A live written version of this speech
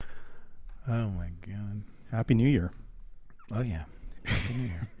Oh my god. Happy New Year. Oh yeah. Happy New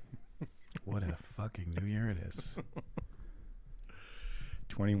Year. What a fucking New Year it is.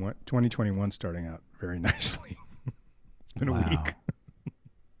 2021 starting out very nicely. It's been a week.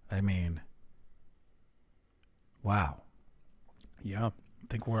 I mean, wow. Yeah. I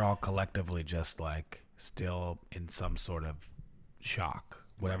think we're all collectively just like still in some sort of shock,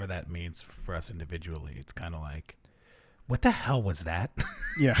 whatever that means for us individually. It's kind of like, what the hell was that?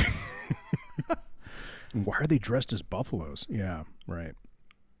 Yeah. And why are they dressed as buffaloes? Yeah, right.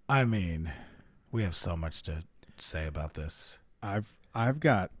 I mean, we have so much to say about this. I've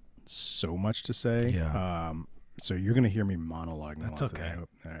got so much to say. Yeah. So you're going to hear me monologuing. That's a lot today,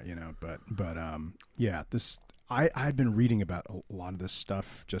 okay. I hope, but yeah, I'd been reading about a lot of this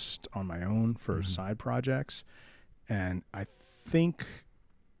stuff just on my own for side projects, and I think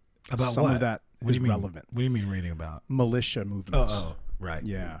About some what? of that What is do you mean? relevant. What do you mean reading about? Militia movements. Oh, right.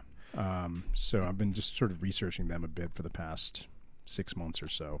 Yeah. So I've been just sort of researching them a bit for the past 6 months or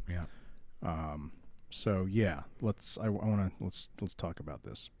so. Yeah. So yeah, let's talk about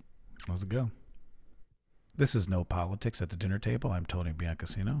this. Let's go. This is No Politics at the Dinner Table. I'm Tony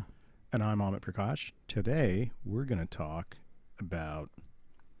Biancasino. And I'm Amit Prakash. Today we're going to talk about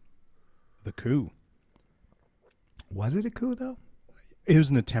the coup. Was it a coup though? It was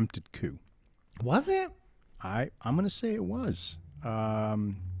an attempted coup. Was it? I'm going to say it was. I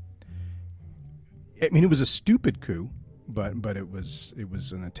mean, it was a stupid coup, but it was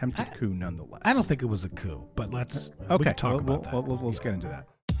an attempted coup nonetheless. I don't think it was a coup, but let's we Okay. can talk about that. Let's get into that.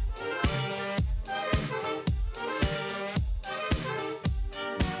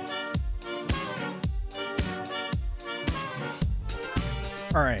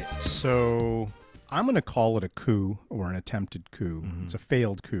 All right, so I'm going to call it a coup or an attempted coup. It's a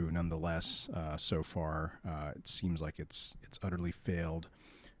failed coup nonetheless. So far, it seems like it's utterly failed.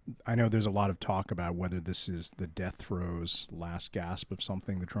 I know there's a lot of talk about whether this is the death throes, last gasp of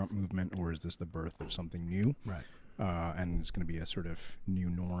something, the Trump movement, or is this the birth of something new? Right. And it's going to be a sort of new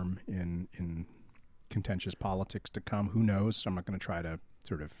norm in contentious politics to come. Who knows? I'm not going to try to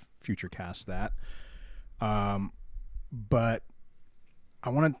sort of future cast that. But I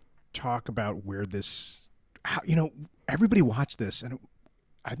want to talk about where this, everybody watched this, and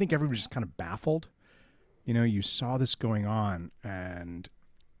I think everybody's just kind of baffled. You saw this going on, and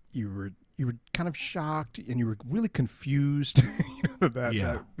you were kind of shocked, and you were really confused.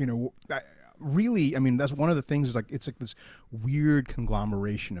 Really, I mean, that's one of the things. Is like it's like this weird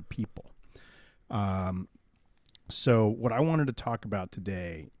conglomeration of people. So what I wanted to talk about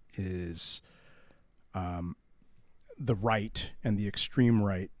today is the right and the extreme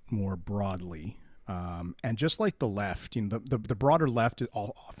right more broadly. And just like the left, the broader left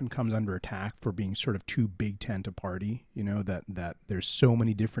often comes under attack for being sort of too big tent a party, that there's so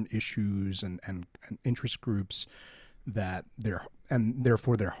many different issues and interest groups that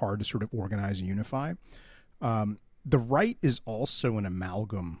therefore they're hard to sort of organize and unify. The right is also an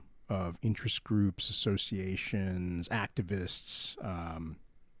amalgam of interest groups, associations, activists,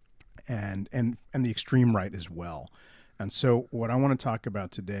 and the extreme right as well. And so what I want to talk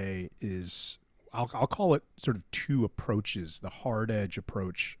about today is I'll call it sort of two approaches: the hard edge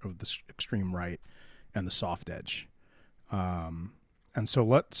approach of the extreme right and the soft edge. And so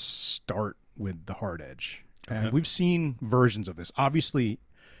let's start with the hard edge. Okay. And we've seen versions of this. Obviously,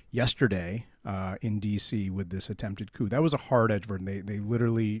 yesterday in D.C. with this attempted coup, that was a hard edge version. They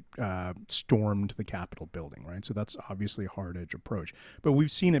literally stormed the Capitol building, right? So that's obviously a hard edge approach. But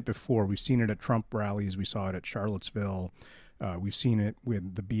we've seen it before. We've seen it at Trump rallies. We saw it at Charlottesville. We've seen it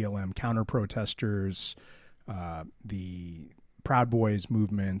with the BLM counter-protesters, the Proud Boys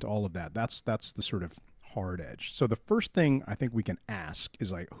movement, all of that. That's the sort of hard edge. So the first thing I think we can ask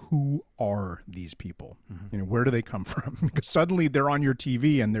is like, who are these people? Mm-hmm. Where do they come from? Because suddenly they're on your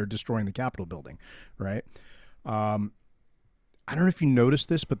TV and they're destroying the Capitol building, right? I don't know if you noticed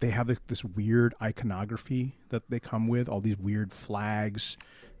this, but they have this weird iconography that they come with, all these weird flags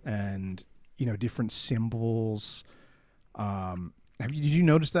and, different symbols. Did you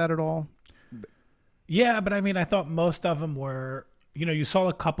notice that at all? Yeah, but I mean, I thought most of them were, you saw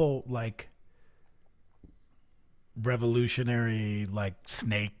a couple like revolutionary like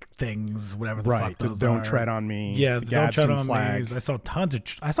snake things, whatever the fuck those don't are. Tread on me. Yeah, the don't tread on flag. me. I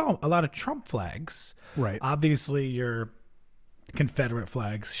saw a lot of Trump flags. Right. Obviously, your Confederate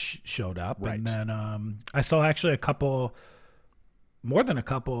flags showed up, right. And then I saw actually more than a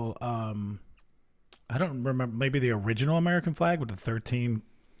couple. I don't remember. Maybe the original American flag with the 13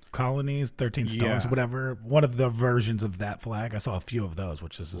 colonies, 13 stones, whatever. One of the versions of that flag. I saw a few of those,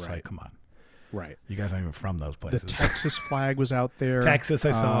 which is just like, come on. Right. You guys aren't even from those The places. Texas flag was out there. Texas,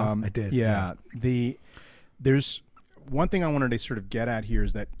 I saw. I did. Yeah. There's one thing I wanted to sort of get at here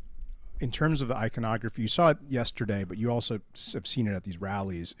is that in terms of the iconography, you saw it yesterday, but you also have seen it at these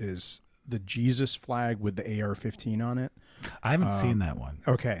rallies, is the Jesus flag with the AR-15 on it. I haven't seen that one.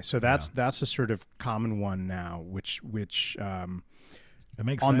 Okay, so that's a sort of common one now, which It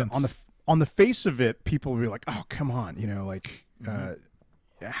makes on sense. on the face of it, people will be like, "Oh, come on," like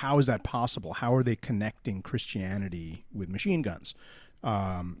how is that possible? How are they connecting Christianity with machine guns?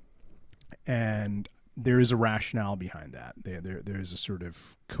 And there is a rationale behind that. There is a sort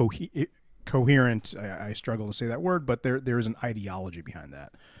of coherent. I struggle to say that word, but there is an ideology behind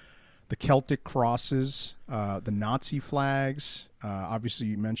that. The Celtic crosses, the Nazi flags. Obviously,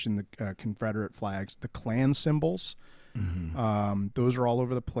 you mentioned the Confederate flags, the Klan symbols. Those are all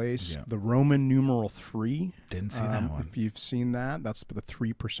over the place. Yeah. The Roman numeral 3. Didn't see that one. If you've seen that, that's the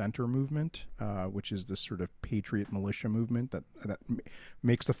 3%er movement, which is this sort of patriot militia movement that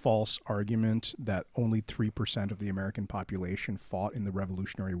makes the false argument that only 3% of the American population fought in the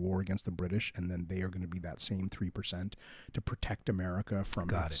Revolutionary War against the British, and then they are going to be that same 3% to protect America from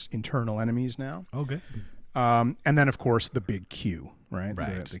its internal enemies now. Okay. And then, of course, the big Q, right?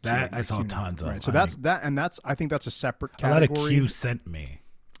 Right. The That Q, I saw Q tons of. Right. So I think that's a separate A lot category. of Q sent me.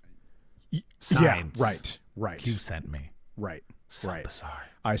 Yeah, Signs. right. Q sent me. Right. So Right. bizarre.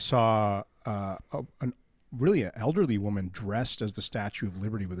 I saw an elderly woman dressed as the Statue of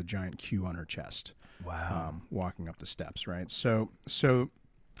Liberty with a giant Q on her chest, Wow. walking up the steps. Right. So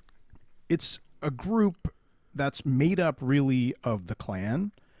it's a group that's made up really of the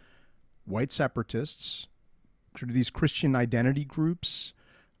Klan, white separatists, sort of these Christian identity groups.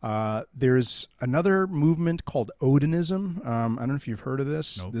 There's another movement called Odinism. I don't know if you've heard of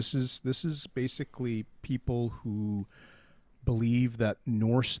this. Nope. This is basically people who believe that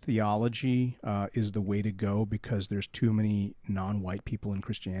Norse theology is the way to go because there's too many non-white people in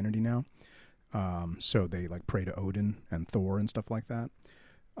Christianity now. So they like pray to Odin and Thor and stuff like that.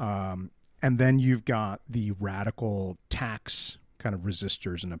 And then you've got the radical tax kind of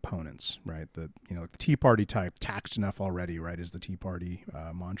resistors and opponents, right? The Tea Party type, taxed enough already, right, is the Tea Party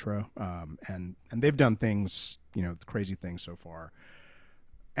mantra. And they've done things, crazy things so far.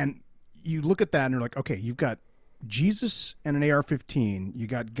 And you look at that and you're like, okay, you've got Jesus and an AR-15. You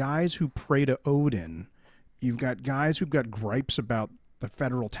got guys who pray to Odin. You've got guys who've got gripes about the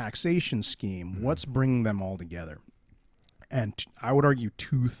federal taxation scheme. Mm-hmm. What's bringing them all together? And I would argue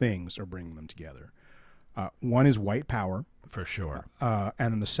two things are bringing them together. One is white power. For sure. And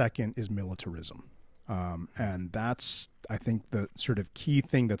then the second is militarism. And that's, I think, the sort of key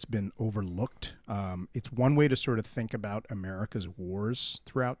thing that's been overlooked. It's one way to sort of think about America's wars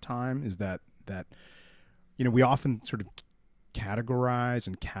throughout time is that we often sort of categorize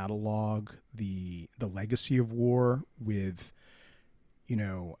and catalog the legacy of war with,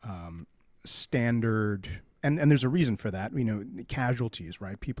 standard, and there's a reason for that, casualties,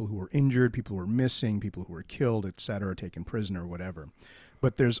 right? People who were injured, people who were missing, people who were killed, et cetera, taken prisoner, whatever.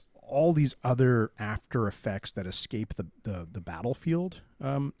 But there's all these other after effects that escape the battlefield.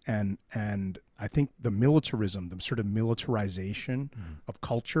 And I think the militarism, the sort of militarization of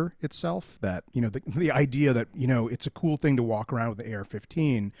culture itself, that, the idea that, it's a cool thing to walk around with the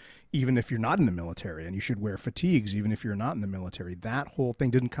AR-15, even if you're not in the military, and you should wear fatigues, even if you're not in the military. That whole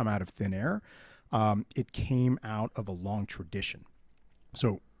thing didn't come out of thin air. It came out of a long tradition.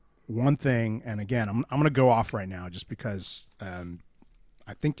 So one thing, and again, I'm going to go off right now just because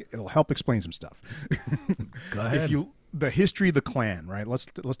I think it'll help explain some stuff. Go ahead. The history of the Klan, right? Let's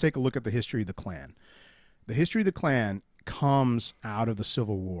take a look at the history of the Klan. The history of the Klan comes out of the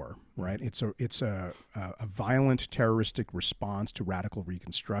Civil War, right? It's a violent terroristic response to radical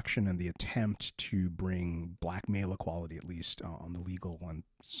Reconstruction and the attempt to bring black male equality, at least on the legal and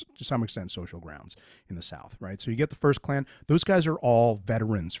to some extent social grounds in the South, right? So you get the first Klan. Those guys are all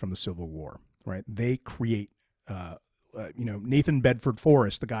veterans from the Civil War, right? They create Nathan Bedford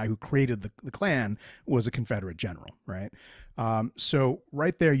Forrest, the guy who created the Klan, was a Confederate general, right? So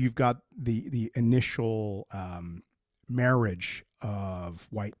right there, you've got the initial marriage of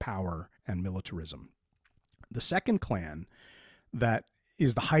white power and militarism. The second Klan, that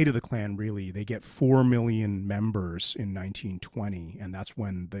is the height of the Klan, really. They get 4 million members in 1920, and that's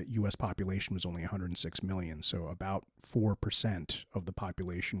when the U.S. population was only 106 million. So about 4% of the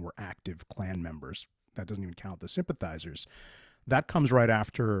population were active Klan members. That doesn't even count the sympathizers. That comes right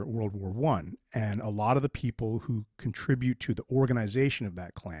after World War I, and a lot of the people who contribute to the organization of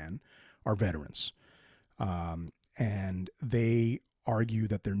that Klan are veterans. And they argue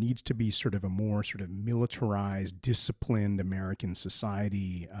that there needs to be sort of a more sort of militarized, disciplined American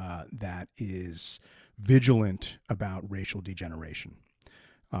society that is vigilant about racial degeneration.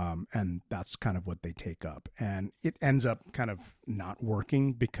 And that's kind of what they take up. And it ends up kind of not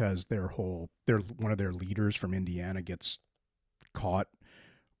working because one of their leaders from Indiana gets caught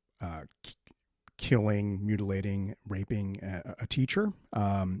killing, mutilating, raping a teacher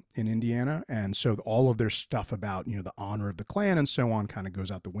in Indiana, and so all of their stuff about the honor of the Klan and so on kind of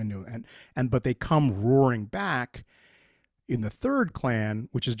goes out the window. But they come roaring back in the third Klan,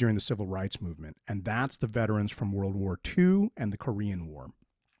 which is during the Civil Rights Movement, and that's the veterans from World War II and the Korean War.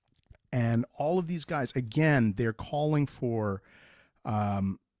 And all of these guys, again, they're calling for a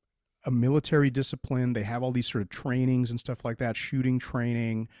military discipline. They have all these sort of trainings and stuff like that, shooting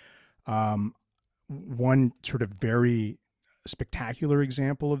training. One sort of very spectacular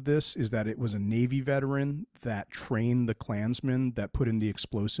example of this is that it was a Navy veteran that trained the Klansmen that put in the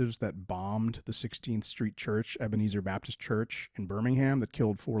explosives that bombed the 16th Street Church, Ebenezer Baptist Church in Birmingham, that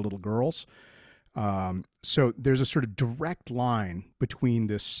killed 4 little girls. So there's a sort of direct line between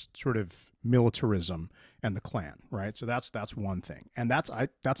this sort of militarism and the Klan, right? So that's one thing, and that's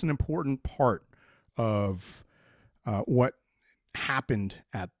an important part of what happened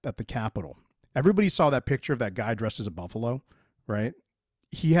at the Capitol. Everybody saw that picture of that guy dressed as a buffalo, right?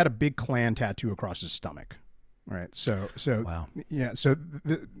 He had a big Klan tattoo across his stomach, right? So wow. Yeah. So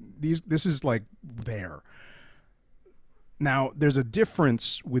this is like there. Now, there's a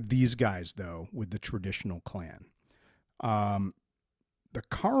difference with these guys, though, with the traditional Klan. The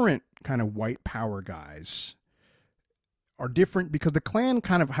current kind of white power guys are different because the Klan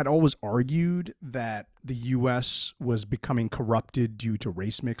kind of had always argued that the U.S. was becoming corrupted due to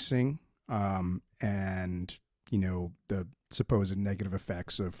race mixing and, the supposed negative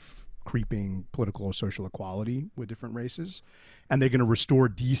effects of creeping political or social equality with different races. And they're going to restore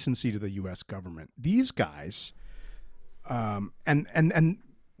decency to the U.S. government. These guys... and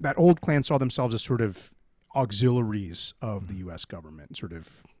that old Klan saw themselves as sort of auxiliaries of the U.S. government, sort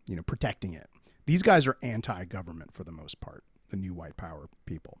of, protecting it. These guys are anti-government for the most part, the new white power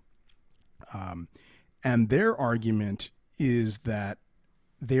people. And their argument is that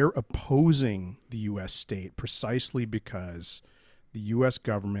they're opposing the U.S. state precisely because the U.S.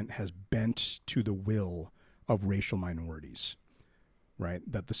 government has bent to the will of racial minorities, right?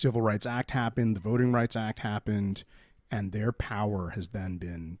 That the Civil Rights Act happened, the Voting Rights Act happened, and their power has then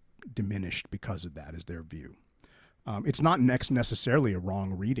been diminished because of that, is their view. It's not necessarily a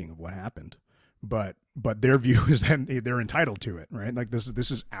wrong reading of what happened, but their view is that they're entitled to it, right? Like this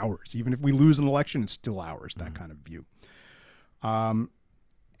is ours. Even if we lose an election, it's still ours, that kind of view.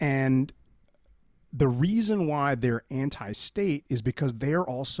 And the reason why they're anti-state is because they're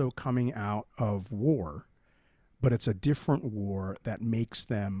also coming out of war, but it's a different war that makes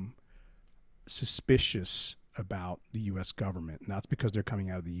them suspicious about the U.S. government, and that's because they're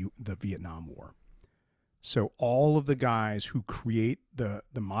coming out of the Vietnam War. So all of the guys who create the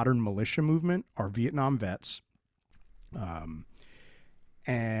modern militia movement are Vietnam vets,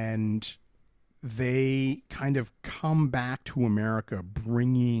 and they kind of come back to America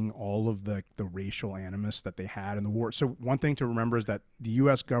bringing all of the racial animus that they had in the war. So one thing to remember is that the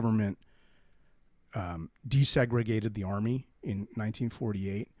U.S. government desegregated the Army in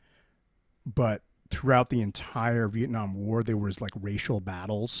 1948, but throughout the entire Vietnam War, there was like racial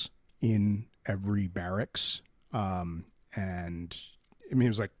battles in every barracks. And I mean, it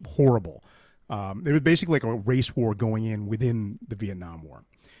was like horrible. It was basically like a race war going in within the Vietnam War.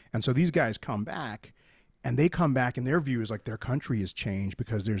 And so these guys come back, and they come back, and their view is like their country has changed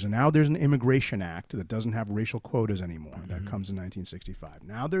because there's an Immigration Act that doesn't have racial quotas anymore. Mm-hmm. That comes in 1965.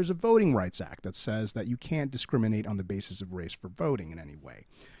 Now there's a Voting Rights Act that says that you can't discriminate on the basis of race for voting in any way.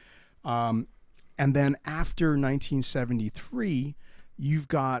 And then after 1973, you've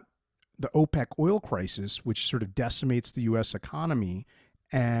got the OPEC oil crisis, which sort of decimates the U.S. economy,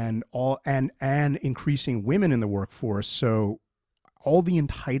 and increasing women in the workforce. So all the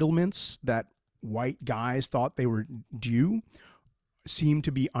entitlements that white guys thought they were due seem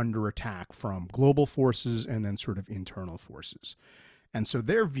to be under attack from global forces and then sort of internal forces. And so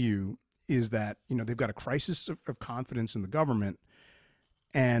their view is that, they've got a crisis of confidence in the government,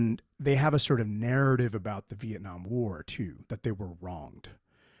 and they have a sort of narrative about the Vietnam War too, that they were wronged,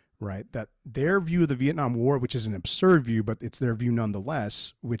 right? That their view of the Vietnam War, which is an absurd view, but it's their view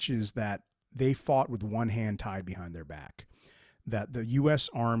nonetheless, which is that they fought with one hand tied behind their back. that the U.S.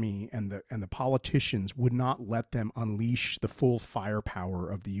 Army and the politicians would not let them unleash the full firepower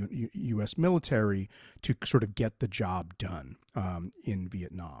of the U.S. military to sort of get the job done in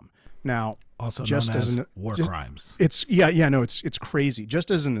Vietnam. Now, Also just known as as war crimes. it's it's crazy. Just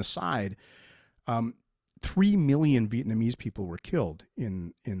as an aside, 3 million Vietnamese people were killed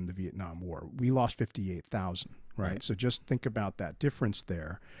in the Vietnam War. We lost 58,000. Right. So just think about that difference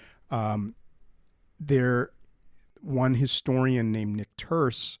there. One historian named Nick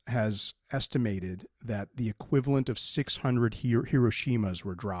Turse has estimated that the equivalent of 600 Hiroshimas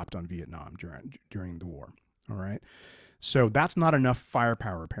were dropped on Vietnam during the war. All right. So that's not enough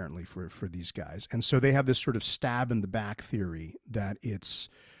firepower, apparently, for these guys. And so they have this sort of stab in the back theory that it's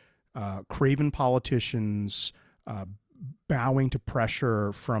craven politicians bowing to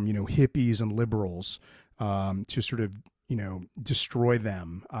pressure from, hippies and liberals to sort of, destroy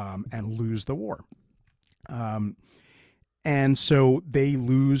them and lose the war. And so they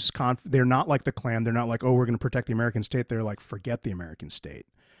lose they're not like the Klan. They're not like, oh, we're going to protect the American state. They're like, forget the American state.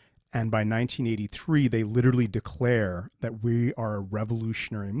 And by 1983, they literally declare that we are a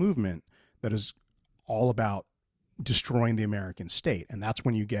revolutionary movement that is all about destroying the American state. And that's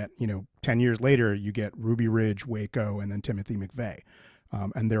when you get, 10 years later, you get Ruby Ridge, Waco, and then Timothy McVeigh.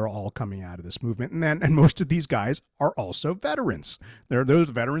 And they're all coming out of this movement. And most of these guys are also veterans. They're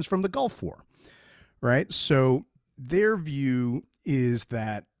those veterans from the Gulf War, right? So their view is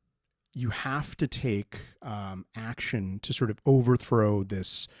that you have to take action to sort of overthrow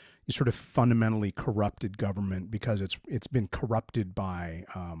this sort of fundamentally corrupted government because it's been corrupted by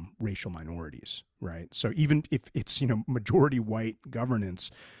racial minorities, right? So even if it's majority white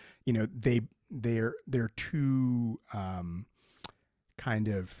governance, they're too kind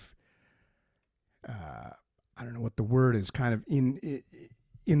of I don't know what the word is, kind of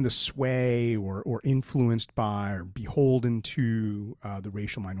in the sway or influenced by or beholden to the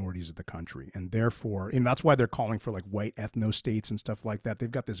racial minorities of the country. And therefore, and that's why they're calling for like white ethno-states and stuff like that.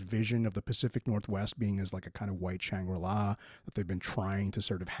 They've got this vision of the Pacific Northwest being as like a kind of white Shangri-La that they've been trying to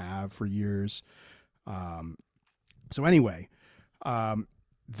sort of have for years. So anyway,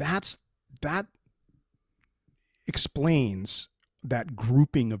 that explains that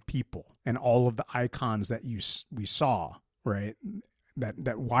grouping of people and all of the icons that we saw, right?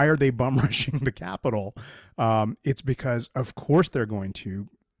 That why are they bum rushing the Capitol? It's because, of course, they're going to.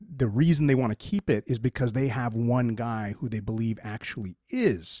 The reason they want to keep it is because they have one guy who they believe actually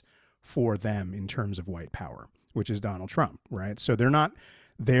is for them in terms of white power, which is Donald Trump, right? So they're not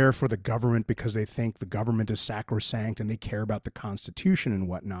there for the government because they think the government is sacrosanct and they care about the Constitution and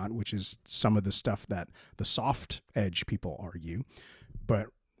whatnot, which is some of the stuff that the soft edge people argue. But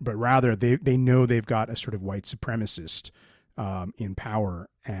rather, they know they've got a sort of white supremacist in power,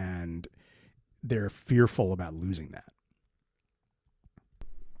 and they're fearful about losing that.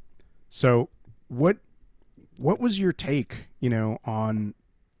 So what was your take, on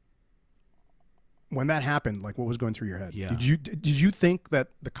when that happened? Like, what was going through your head? Yeah. Did you think that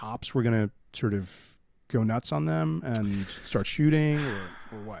the cops were going to sort of go nuts on them and start shooting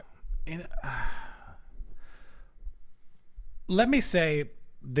or what? Let me say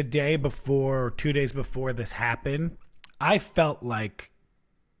the day before, 2 days before this happened, I felt like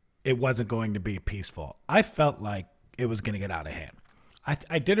it wasn't going to be peaceful. I felt like it was going to get out of hand.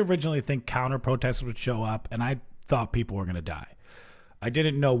 I did originally think counter protesters would show up, and I thought people were going to die. I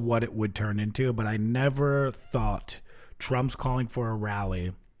didn't know what it would turn into, but I never thought Trump's calling for a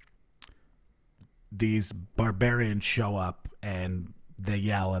rally, these barbarians show up and they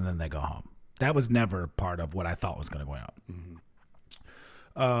yell and then they go home. That was never part of what I thought was going to go on.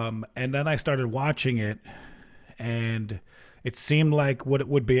 Mm-hmm. And then I started watching it, and it seemed like what it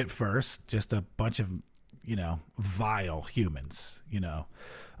would be at first, just a bunch of, vile humans,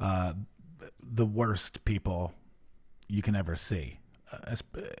 the worst people you can ever see,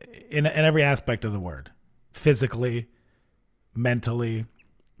 in every aspect of the word, physically, mentally.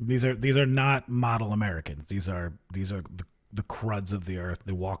 These are not model Americans. These are the cruds of the earth,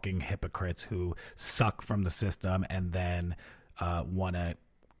 the walking hypocrites who suck from the system and then want to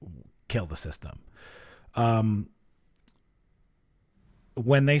kill the system.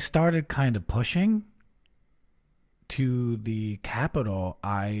 When they started kind of pushing to the Capitol,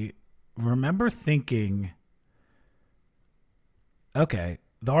 I remember thinking, okay,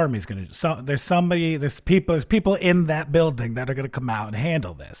 the Army's going to, so there's people in that building that are going to come out and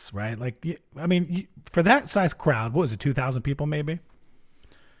handle this, right? Like, for that size crowd, what was it, 2,000 people maybe?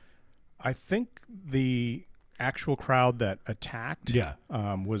 I think the actual crowd that attacked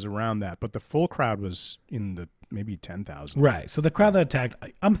was around that, but the full crowd was in the maybe 10,000. Right. So the crowd that attacked,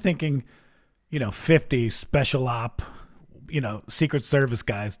 I'm thinking, 50 special op, Secret Service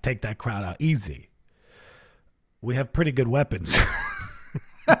guys take that crowd out easy. We have pretty good weapons.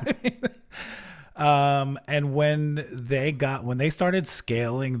 And when they started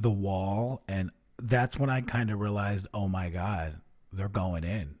scaling the wall, and that's when I kind of realized, oh my God, they're going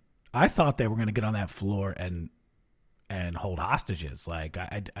in. I thought they were going to get on that floor and hold hostages. Like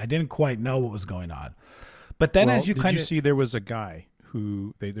I didn't quite know what was going on. But then as you did you see there was a guy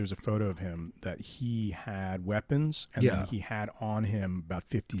who there's a photo of him that he had weapons and then he had on him about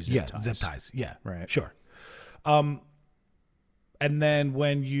 50 zip ties. Zip ties. Yeah. Right. Sure. And then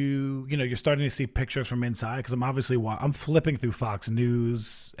when you're starting to see pictures from inside, because I'm flipping through Fox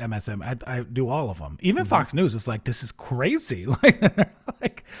News, MSM. I do all of them. Even Fox News is like, this is crazy.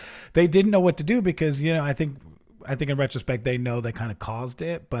 Like they didn't know what to do because I think in retrospect they know they kind of caused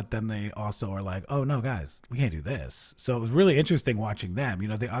it, but then they also are like, oh no, guys, we can't do this. So it was really interesting watching them.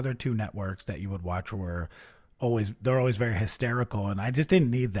 The other two networks that you would watch were always very hysterical, and I just didn't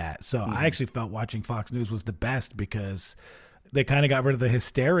need that. So I actually felt watching Fox News was the best because they kind of got rid of the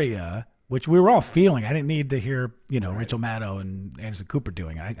hysteria, which we were all feeling. I didn't need to hear, Rachel Maddow and Anderson Cooper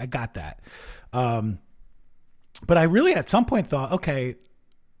doing it. I got that. But I really at some point thought, okay.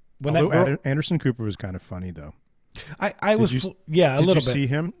 Anderson Cooper was kind of funny, though. A little bit. Did you see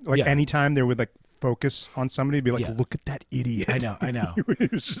him? Anytime they would focus on somebody, be like, look at that idiot. I know.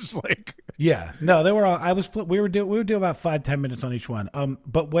 It was just like. Yeah. No, they were all, we would do about 5-10 minutes on each one.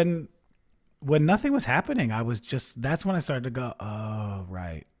 But when nothing was happening, that's when I started to go, oh,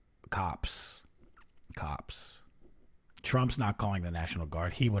 right. Cops. Trump's not calling the National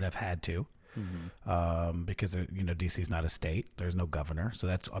Guard. He would have had to, because, D.C. is not a state. There's no governor. So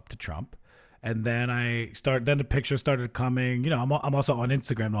that's up to Trump. And then then the pictures started coming, I'm also on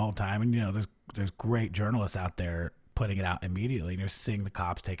Instagram the whole time. And, there's great journalists out there putting it out immediately. And you're seeing the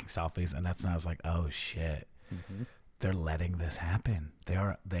cops taking selfies. And that's when I was like, oh shit. They're letting this happen. They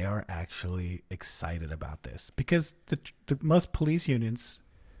are actually excited about this because the most police unions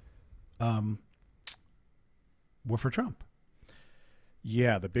were for Trump.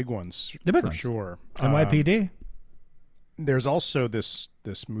 Yeah, the big ones, for sure. NYPD. There's also this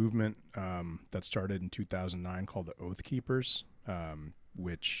movement that started in 2009 called the Oath Keepers,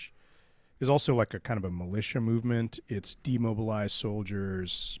 which is also like a kind of a militia movement. It's demobilized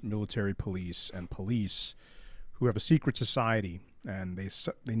soldiers, military police, and police who have a secret society, and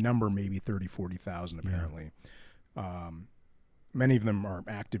they number maybe 40,000 apparently. Yeah. Many of them are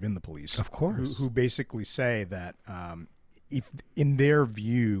active in the police, of course, who basically say that if, in their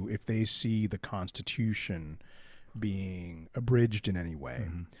view, if they see the Constitution being abridged in any way,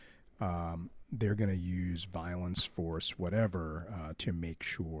 they're going to use violence, force, whatever, to make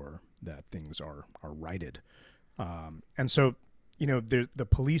sure that things are righted. And so, the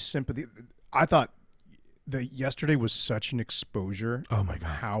police sympathy. I thought. Yesterday was such an exposure of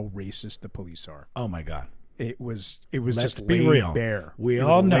how racist the police are. Oh my God. It was just laid bare. We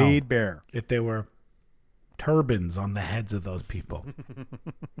all know laid bare. If there were turbans on the heads of those people.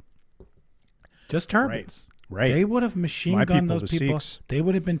 Just turbans. Right. They would have machine gunned those people. Sikhs. They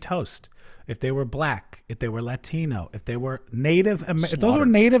would have been toast. If they were black, if they were Latino, if they were Native American, if those were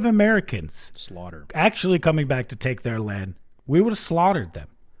Native Americans actually coming back to take their land, we would have slaughtered them.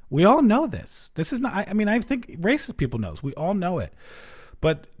 We all know this. This is not, I think racist people know this. We all know it.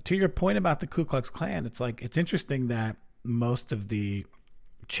 But to your point about the Ku Klux Klan, it's interesting that most of the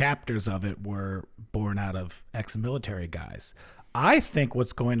chapters of it were born out of ex-military guys. I think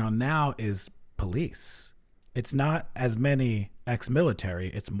what's going on now is police. It's not as many ex-military,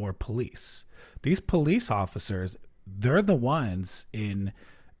 it's more police. These police officers, they're the ones in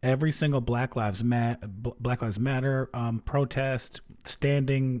every single Black Lives Matter protest,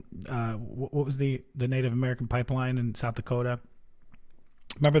 standing. What was the Native American pipeline in South Dakota?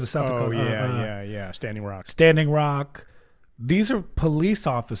 Remember the South Dakota? Yeah. Standing Rock. Standing Rock. These are police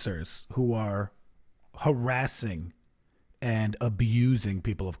officers who are harassing and abusing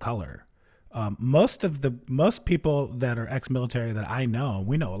people of color. Most people that are ex-military that I know,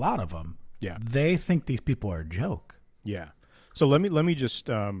 we know a lot of them. Yeah, they think these people are a joke. Yeah. So let me just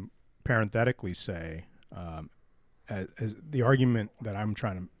parenthetically say, as the argument that I'm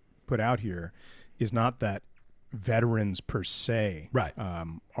trying to put out here is not that veterans per se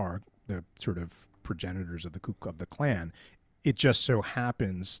are the sort of progenitors of the Ku Klux Klan. It just so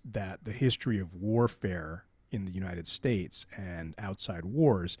happens that the history of warfare in the United States and outside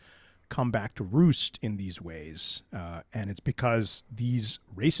wars come back to roost in these ways. And it's because these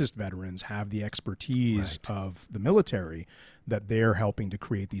racist veterans have the expertise of the military that they're helping to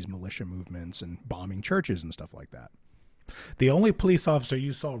create these militia movements and bombing churches and stuff like that. The only police officer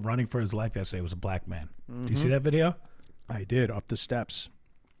you saw running for his life yesterday was a black man. Do you see that video? I did, up the steps,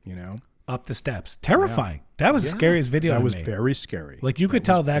 Up the steps. Terrifying. That was the scariest video That was me. very scary. Like, you could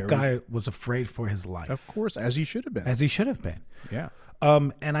tell that guy was afraid for his life. Of course, as he should have been. As he should have been. Yeah.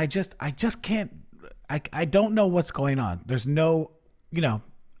 And I just can't, I don't know what's going on. There's no,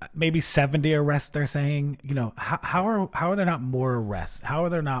 maybe 70 arrests they're saying. How are there not more arrests? How are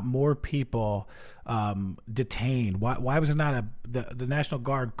there not more people detained? Why was there not the National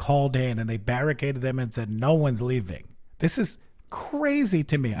Guard called in and they barricaded them and said no one's leaving? This is crazy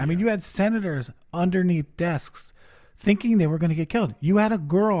to me. I mean, you had senators underneath desks thinking they were going to get killed. You had a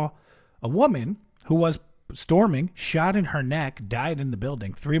woman who was storming, shot in her neck, died in the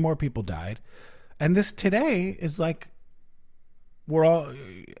building. 3 more people died. And this today is like,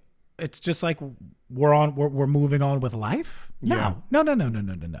 it's just like we're moving on with life. No.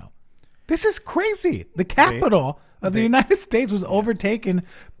 This is crazy. The capital of the United States was overtaken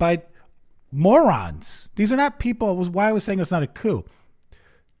by morons. These are not people. Why I was saying it's not a coup.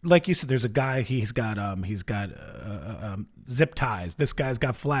 Like you said, there's a guy. He's got zip ties. This guy's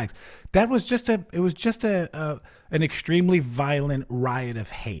got flags. That was just an extremely violent riot of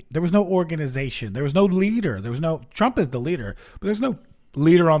hate. There was no organization. There was no leader. Trump is the leader, but there's no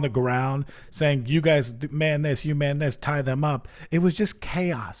leader on the ground saying, you guys man this, you man this, tie them up. It was just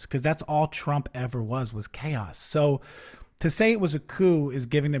chaos, because that's all Trump ever was chaos. So to say it was a coup is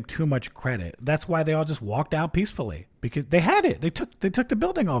giving them too much credit. That's why they all just walked out peacefully, because they had it. They took the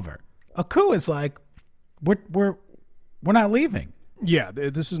building over. A coup is like, we're not leaving. Yeah,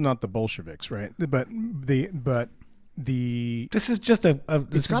 this is not the Bolsheviks, right? But this is just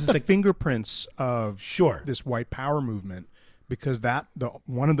it's got the fingerprints of sure this white power movement, because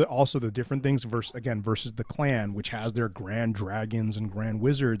one of the different things versus the Klan, which has their grand dragons and grand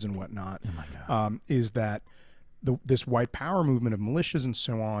wizards and whatnot. Oh my God. Is that this white power movement of militias and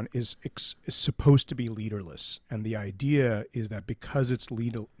so on is supposed to be leaderless, and the idea is that because it's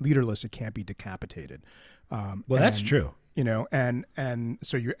leaderless, it can't be decapitated. That's true. And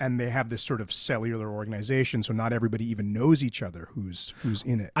they have this sort of cellular organization, so not everybody even knows each other who's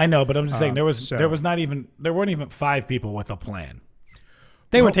in it. I know, but I'm just saying there weren't even 5 people with a plan.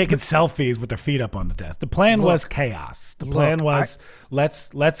 They were taking selfies with their feet up on the desk. The plan was chaos. The plan was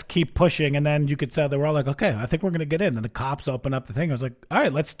let's keep pushing, and then you could say they were all like, okay, I think we're gonna get in. And the cops open up the thing. I was like, all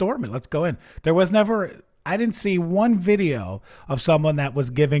right, let's storm it. Let's go in. I didn't see one video of someone that was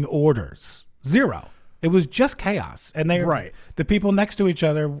giving orders. 0. It was just chaos. And the people next to each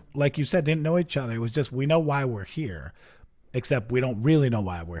other, like you said, didn't know each other. It was just, we know why we're here, except we don't really know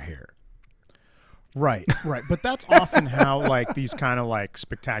why we're here. Right. But that's often how like these kind of like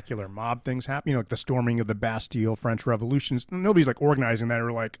spectacular mob things happen. Like the storming of the Bastille, French Revolutions. Nobody's like organizing that,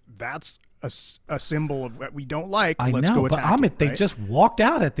 or like, that's a symbol of what we don't like. Let's go attack. But Amit, they just walked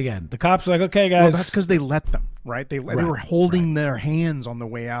out at the end. The cops were like, okay, guys. Well, that's because they let them, right? They were holding their hands on the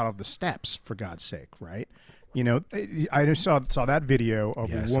way out of the steps, for God's sake, right? I just saw that video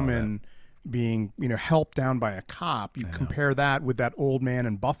of a woman being helped down by a cop. You compare that with that old man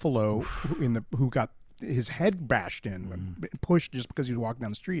in Buffalo who got his head bashed in, pushed just because he was walking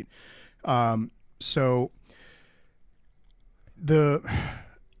down the street.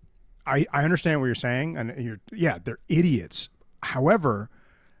 I understand what you're saying, and they're idiots. However,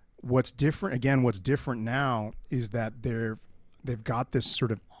 what's different now is that they've got this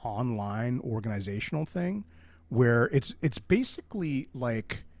sort of online organizational thing where it's basically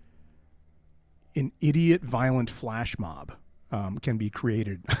like an idiot violent flash mob can be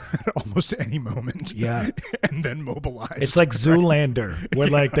created at almost any moment. Yeah. And then mobilized. It's like Zoolander, where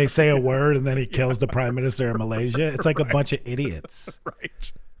like they say a word and then he kills the prime minister of Malaysia. It's like a bunch of idiots.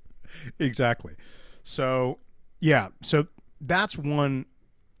 Right. Exactly. So that's one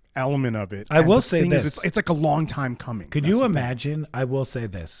element of it. I will say this. It's like a long time coming. Could you imagine, I will say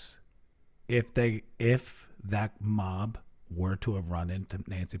this, if that mob were to have run into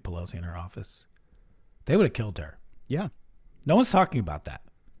Nancy Pelosi in her office, they would have killed her. Yeah. No one's talking about that.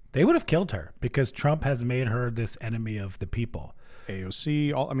 They would have killed her because Trump has made her this enemy of the people.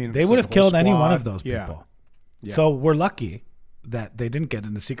 AOC, they would have killed any one of those Yeah. people. Yeah. So we're lucky that they didn't get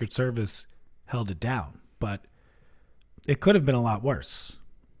in. The Secret Service held it down, but it could have been a lot worse.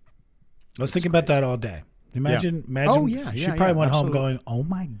 I was thinking about that all day. Imagine. Oh, yeah. She probably went home going, "Oh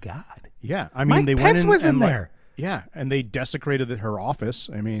my God." Yeah, I mean, Mike they Pence went in was in and there. Yeah, and they desecrated her office.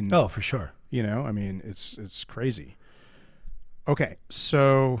 I mean, oh, for sure. I mean, it's crazy. Okay,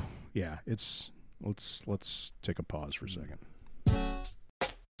 so yeah, let's take a pause for a second.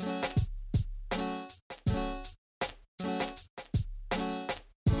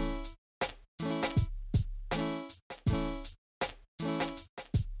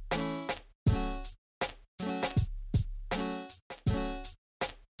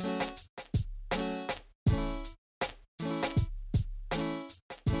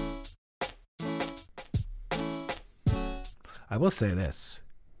 I will say this: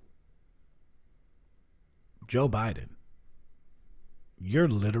 Joe Biden, you're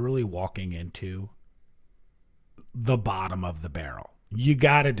literally walking into the bottom of the barrel. You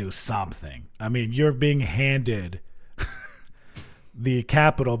got to do something. I mean, you're being handed the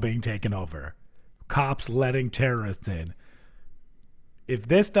Capitol being taken over, cops letting terrorists in. If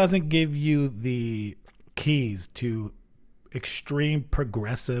this doesn't give you the keys to extreme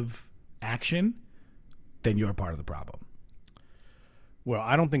progressive action, then you're part of the problem. Well,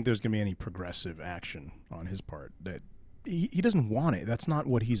 I don't think there's going to be any progressive action on his part. That he doesn't want it. That's not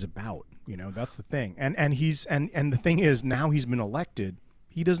what he's about. You know, that's the thing. And the thing is, now he's been elected.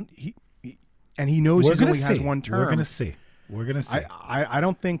 He doesn't. He knows he only has one term. We're gonna see. I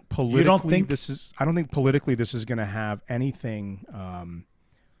don't think politically You don't think this is. I don't think politically this is going to have anything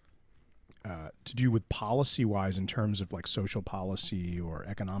to do with policy wise in terms of like social policy or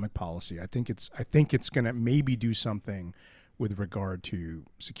economic policy. I think it's going to maybe do something with regard to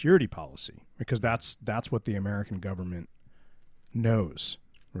security policy, because that's what the American government knows,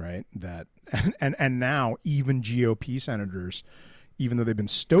 right? That and now even GOP senators, even though they've been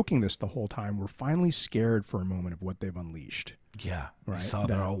stoking this the whole time, we're finally scared for a moment of what they've unleashed. Yeah, right. So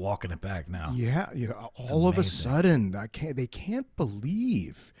they're all walking it back now. Yeah, all of a sudden, they can't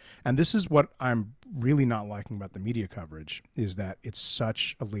believe. And this is what I'm really not liking about the media coverage, is that it's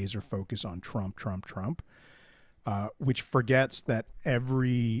such a laser focus on Trump, which forgets that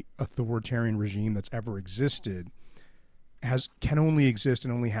every authoritarian regime that's ever existed can only exist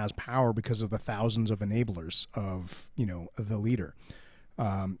and only has power because of the thousands of enablers of, the leader.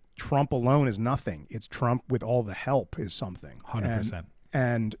 Trump alone is nothing. It's Trump with all the help is something. 100%.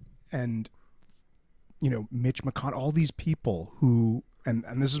 And Mitch McConnell, all these people who, and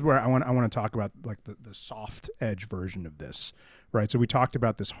this is where I want to talk about like the soft edge version of this, right? So we talked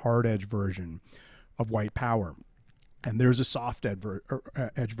about this hard edge version of white power, and there's a soft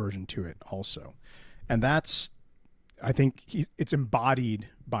edge version to it also. And that's, I think it's embodied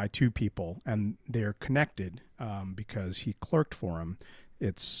by two people, and they're connected because he clerked for him.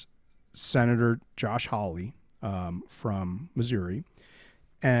 It's Senator Josh Hawley from Missouri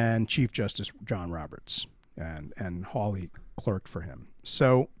and Chief Justice John Roberts, and Hawley clerked for him.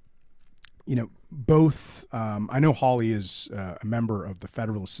 So, both, I know Hawley is a member of the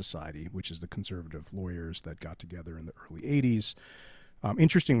Federalist Society, which is the conservative lawyers that got together in the early 80s.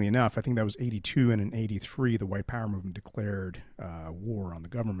 Interestingly enough, I think that was 82, and in 83, the White Power movement declared war on the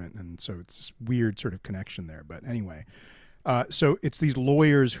government. And so it's this weird sort of connection there. But anyway, so it's these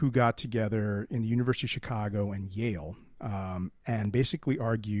lawyers who got together in the University of Chicago and Yale and basically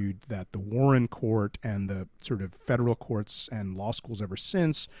argued that the Warren Court and the sort of federal courts and law schools ever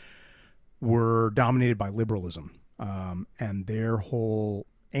since were dominated by liberalism. And their whole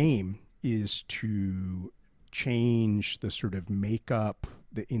aim is to change the sort of makeup,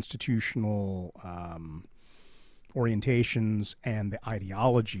 the institutional orientations, and the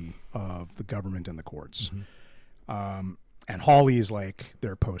ideology of the government and the courts. Mm-hmm. And Hawley is like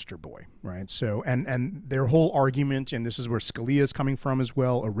their poster boy, right? So, and their whole argument, and this is where Scalia is coming from as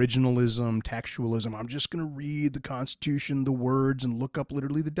well, originalism, textualism. I'm just going to read the Constitution, the words, and look up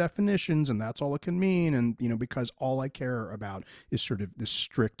literally the definitions, and that's all it can mean. And, because all I care about is sort of this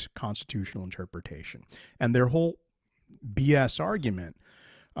strict constitutional interpretation. And their whole BS argument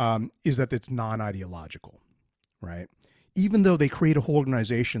is that it's non-ideological, right? Even though they create a whole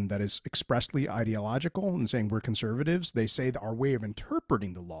organization that is expressly ideological and saying we're conservatives, they say that our way of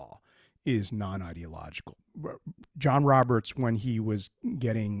interpreting the law is non-ideological. John Roberts, when he was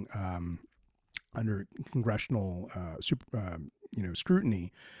getting under congressional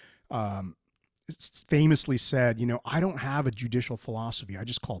scrutiny, famously said, I don't have a judicial philosophy. I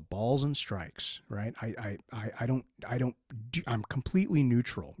just call balls and strikes, right? I'm completely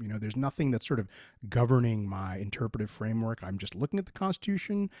neutral. There's nothing that's sort of governing my interpretive framework. I'm just looking at the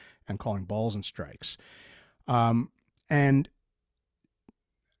Constitution and calling balls and strikes. And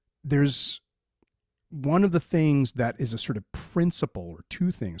there's one of the things that is a sort of principle, or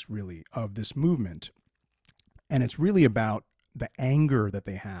two things really, of this movement. And it's really about the anger that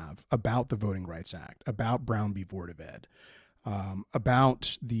they have about the Voting Rights Act, about Brown v. Board of Ed,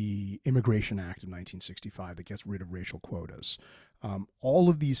 about the Immigration Act of 1965 that gets rid of racial quotas. All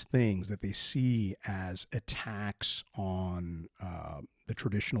of these things that they see as attacks on the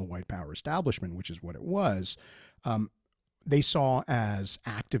traditional white power establishment, which is what it was, they saw as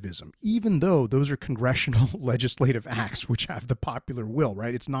activism, even though those are congressional legislative acts which have the popular will,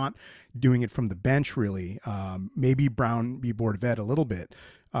 right? It's not doing it from the bench, really. Maybe Brown v. Board of Ed a little bit.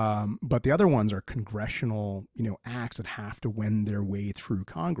 But the other ones are congressional, acts that have to wend their way through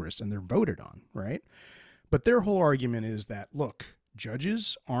Congress, and they're voted on, right? But their whole argument is that, look,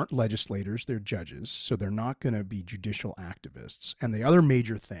 judges aren't legislators, they're judges, so they're not going to be judicial activists. And the other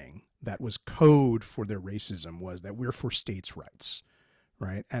major thing that was code for their racism was that we're for states' rights,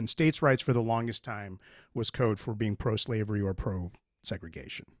 right? And states' rights for the longest time was code for being pro-slavery or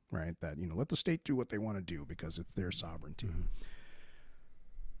pro-segregation, right? That, let the state do what they want to do because it's their sovereignty.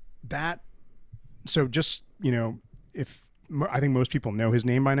 So just, if I think most people know his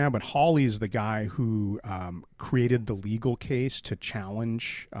name by now, but Hawley is the guy who created the legal case to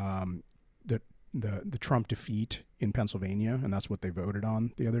challenge the Trump defeat in Pennsylvania, and that's what they voted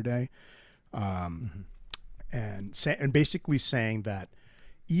on the other day, and basically saying that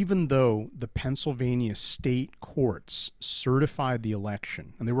even though the Pennsylvania state courts certified the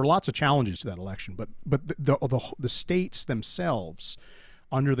election, and there were lots of challenges to that election, but the states themselves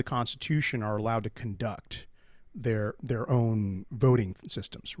under the Constitution are allowed to conduct their own voting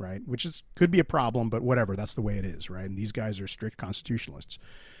systems, right? Which could be a problem, but whatever, that's the way it is, right? And these guys are strict constitutionalists.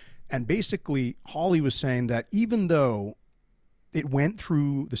 And basically, Hawley was saying that even though it went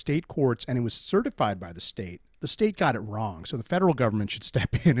through the state courts and it was certified by the state got it wrong. So the federal government should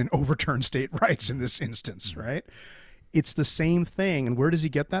step in and overturn state rights in this instance, right? It's the same thing. And where does he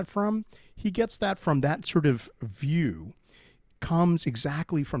get that from? He gets that from that sort of view comes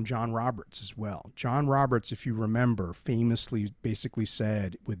exactly from John Roberts as well. John Roberts, if you remember, famously basically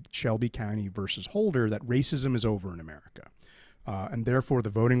said with Shelby County versus Holder that racism is over in America. And therefore the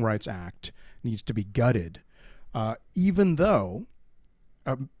Voting Rights Act needs to be gutted, even though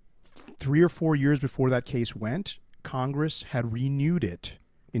 3 or 4 years before that case went, Congress had renewed it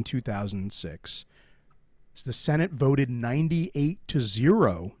in 2006. So the Senate voted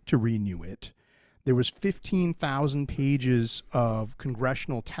 98-0 to renew it. There was 15,000 pages of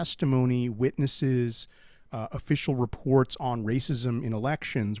congressional testimony, witnesses, official reports on racism in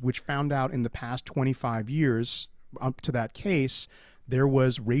elections, which found out in the past 25 years up to that case, there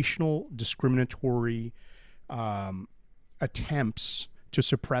was racial discriminatory attempts to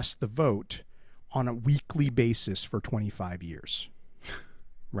suppress the vote on a weekly basis for 25 years,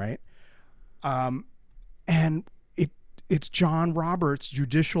 right? And it's John Roberts'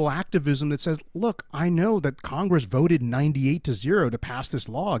 judicial activism that says, look, I know that Congress voted 98-0 to pass this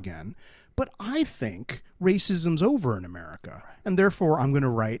law again, but I think racism's over in America, and therefore I'm going to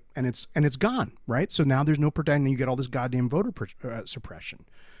write, and it's gone, right? So now there's no pretending. You get all this goddamn voter suppression.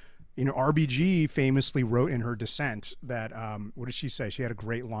 RBG famously wrote in her dissent that, what did she say? She had a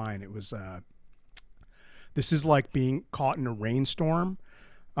great line. It was, this is like being caught in a rainstorm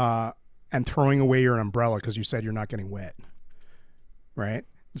and throwing away your umbrella because you said you're not getting wet, right?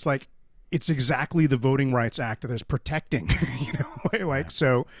 It's like, it's exactly the Voting Rights Act that is protecting,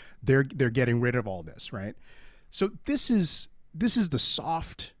 so they're getting rid of all this, right? So this is the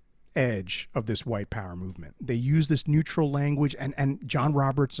soft edge of this white power movement. They use this neutral language, and John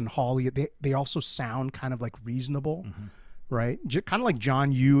Roberts and Hawley, they also sound kind of like reasonable, right? Kind of like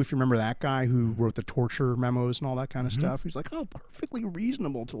John Yoo, if you remember that guy who wrote the torture memos and all that kind of stuff. He's like, oh, perfectly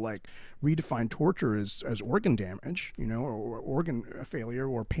reasonable to like redefine torture as organ damage, or organ failure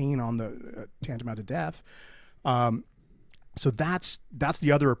or pain on the tantamount to death. So that's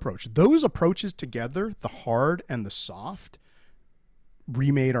the other approach. Those approaches together, the hard and the soft,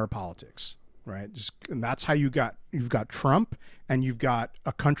 remade our politics, right? And that's how you've got Trump, and you've got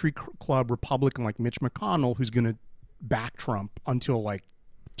a country club Republican like Mitch McConnell who's going to back Trump until like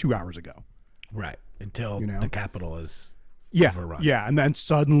 2 hours ago, right? Until the Capitol is overrun. Yeah, and then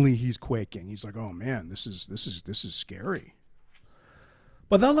suddenly he's quaking. He's like, "Oh man, this is scary."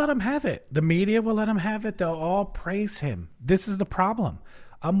 But they'll let him have it. The media will let him have it. They'll all praise him. This is the problem.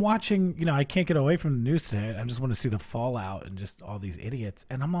 I'm watching. I can't get away from the news today. I just want to see the fallout and just all these idiots.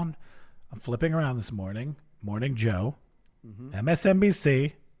 And I'm flipping around this morning. Morning Joe,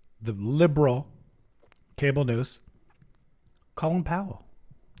 MSNBC, the liberal cable news. Colin Powell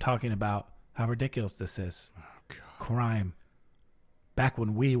talking about how ridiculous this is. Crime. Back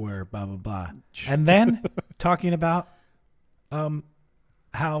when we were blah, blah, blah. And then talking about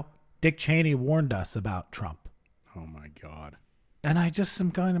how Dick Cheney warned us about Trump. Oh, my God. And I just am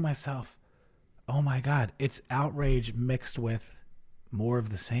going to myself, oh, my God, it's outrage mixed with more of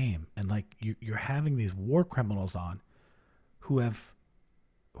the same. And like you're having these war criminals on who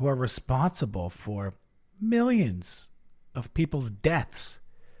are responsible for millions of people's deaths,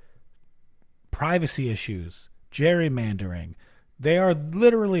 privacy issues, gerrymandering. They are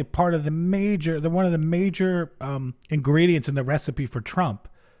literally they're one of the major ingredients in the recipe for Trump.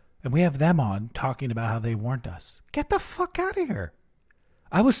 And we have them on talking about how they warned us. Get the fuck out of here.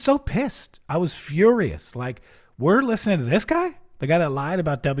 I was so pissed. I was furious. Like, we're listening to this guy? The guy that lied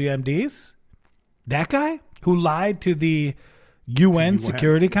about WMDs? That guy who lied to the UN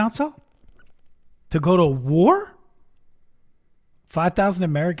Security Council to go to war? 5,000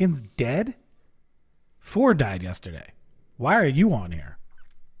 Americans dead? 4 died yesterday. Why are you on here?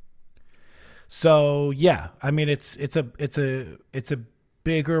 So yeah, I mean it's a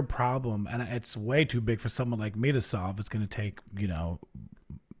bigger problem, and it's way too big for someone like me to solve. It's going to take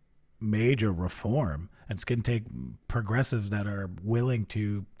major reform, and it's going to take progressives that are willing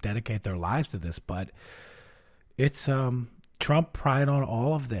to dedicate their lives to this. But it's Trump pried on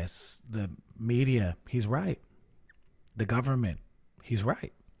all of this. The media, he's right. The government, he's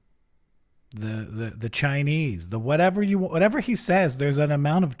right. The Chinese, the whatever he says, there's an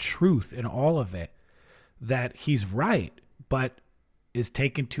amount of truth in all of it that he's right, but is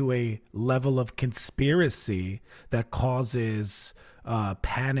taken to a level of conspiracy that causes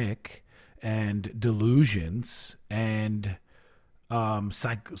panic and delusions and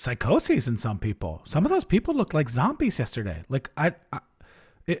psychoses in some people. Some of those people looked like zombies yesterday. Like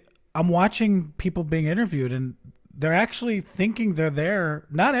I'm watching people being interviewed, and they're actually thinking they're there.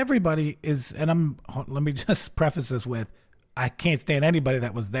 Not everybody is, and let me just preface this with, I can't stand anybody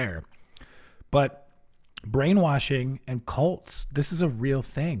that was there. But brainwashing and cults, this is a real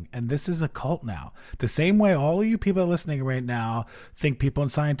thing, and this is a cult now. The same way all of you people listening right now think people in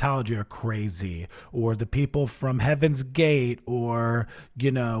Scientology are crazy, or the people from Heaven's Gate, or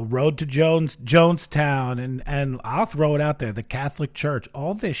Road to Jonestown, and I'll throw it out there, the Catholic Church,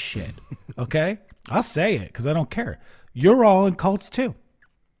 all this shit. Okay, I'll say it because I don't care. You're all in cults too.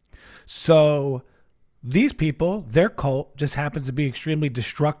 So these people, their cult just happens to be extremely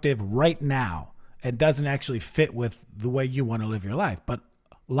destructive right now. It doesn't actually fit with the way you want to live your life. But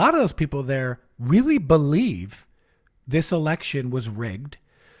a lot of those people there really believe this election was rigged,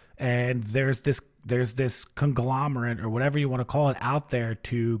 and there's this conglomerate or whatever you want to call it out there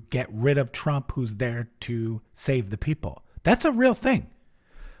to get rid of Trump, who's there to save the people. That's a real thing.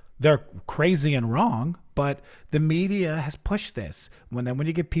 They're crazy and wrong, but the media has pushed this. When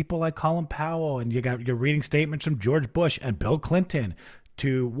you get people like Colin Powell, and you're reading statements from George Bush and Bill Clinton.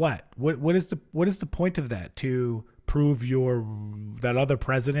 To what? What is the point of that? To prove that other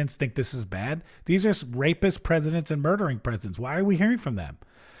presidents think this is bad? These are rapist presidents and murdering presidents. Why are we hearing from them?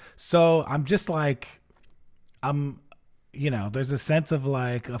 So I'm just like, there's a sense of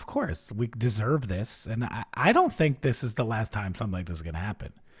like, of course we deserve this, and I don't think this is the last time something like this is going to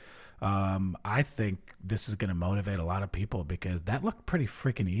happen. I think this is going to motivate a lot of people because that looked pretty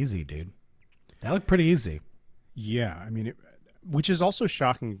freaking easy, dude. That looked pretty easy. Yeah, I mean, which is also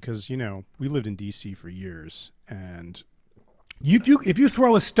shocking because, we lived in D.C. for years, and if you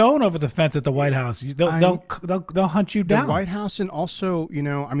throw a stone over the fence at the White House, they'll hunt you down. The White House, and also,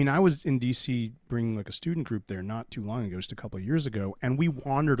 I was in D.C. bringing like a student group there not too long ago, just a couple of years ago, and we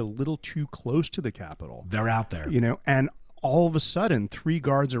wandered a little too close to the Capitol. They're out there, and all of a sudden 3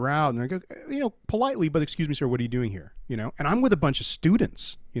 guards are out, and they go, politely, but excuse me, sir, what are you doing here? And I'm with a bunch of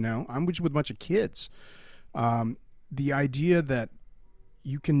students, I'm with a bunch of kids. The idea that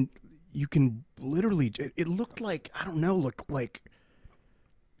you can literally, it looked like, I don't know, looked like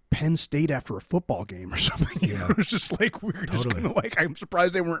Penn State after a football game or something. Yeah. It was just like, we were Totally. just going to like, I'm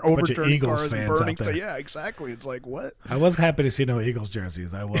surprised they weren't overturning cars and burning stuff. there. Yeah, exactly. It's like, what? I was happy to see no Eagles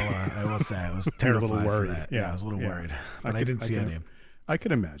jerseys. I will say I was terrified little worried. for that. Yeah. I was a little worried, but I didn't see any. I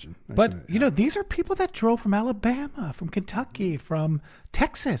can imagine. These are people that drove from Alabama, from Kentucky, from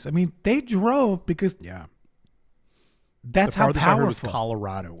Texas. I mean, they drove because that's how powerful. I heard was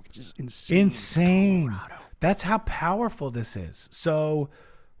Colorado, which is insane. Colorado. That's how powerful this is. So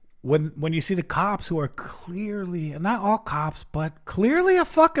when you see the cops who are clearly, not all cops, but clearly a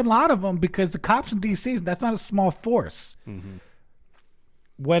fucking lot of them, because the cops in D.C., that's not a small force. Mm-hmm.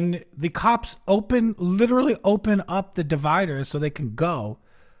 When the cops literally open up the dividers so they can go,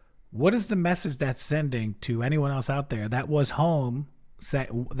 what is the message that's sending to anyone else out there that was home,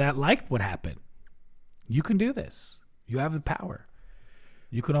 that liked what happened? You can do this. You have the power.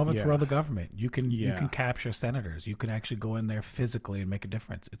 You can overthrow the government. You can capture senators. You can actually go in there physically and make a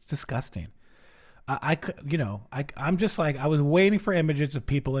difference. It's disgusting. I'm just like, I was waiting for images of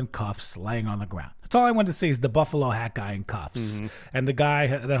people in cuffs laying on the ground. That's all I wanted to see is the buffalo hat guy in cuffs, and the guy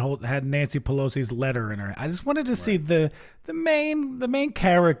that had Nancy Pelosi's letter in her. I just wanted to see the main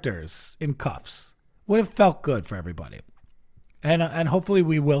characters in cuffs. Would have felt good for everybody, and hopefully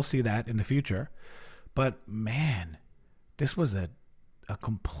we will see that in the future. But man, this was a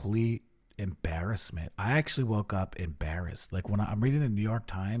complete embarrassment. I actually woke up embarrassed. Like when I'm reading the New York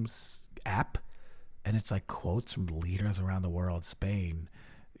Times app, and it's like quotes from leaders around the world, Spain,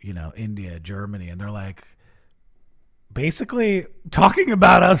 India, Germany, and they're like basically talking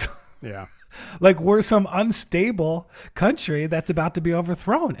about us. Yeah. Like we're some unstable country that's about to be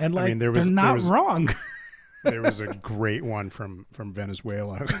overthrown, and like they're not wrong. There was a great one from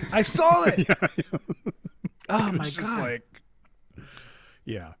Venezuela. I saw it. Yeah. Oh my God. Like,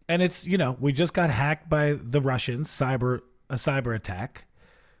 yeah. And it's, we just got hacked by the Russians, a cyber attack.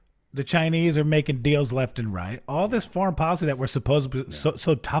 The Chinese are making deals left and right. All this foreign policy that we're supposed to be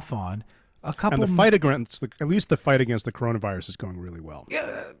so tough on. And the fight against at least the fight against the coronavirus is going really well.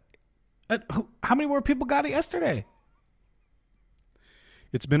 Yeah. How many more people got it yesterday?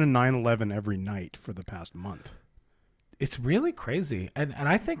 It's been a 9/11 every night for the past month. It's really crazy. And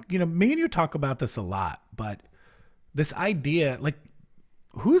I think, me and you talk about this a lot, but this idea, like,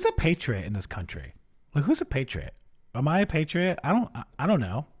 who's a patriot in this country? Like, who's a patriot? Am I a patriot? I don't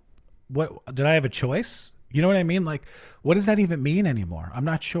know. What did I have a choice? You know what I mean? Like, what does that even mean anymore? I'm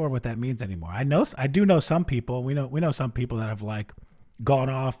not sure what that means anymore. I do know some people. We know some people that have like gone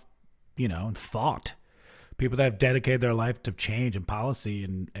off, and fought. People that have dedicated their life to change and policy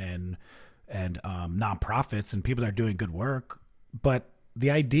and nonprofits and people that are doing good work. But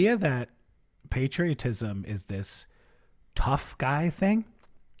the idea that patriotism is this tough guy thing,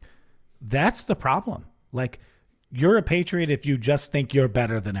 that's the problem. Like, you're a patriot if you just think you're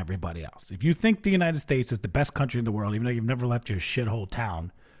better than everybody else. If you think the United States is the best country in the world, even though you've never left your shithole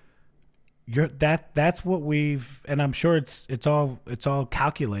town, that's what and I'm sure it's all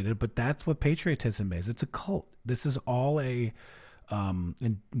calculated, but that's what patriotism is. It's a cult. This is all we're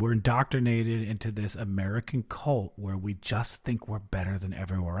indoctrinated into this American cult where we just think we're better than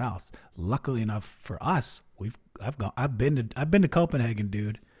everywhere else. Luckily enough for us, I've been to Copenhagen,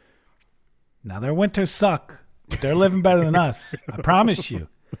 dude. Now their winters suck. They're living better than us. I promise you.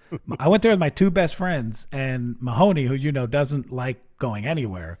 I went there with my two best friends, and Mahoney, who doesn't like going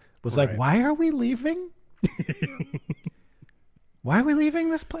anywhere, was like, "Why are we leaving? Why are we leaving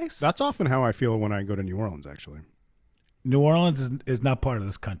this place?" That's often how I feel when I go to New Orleans, actually. New Orleans is not part of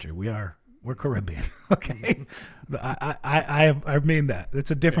this country. We're Caribbean. Okay, I mean that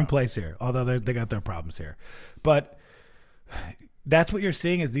it's a different place here. Although they got their problems here, but that's what you're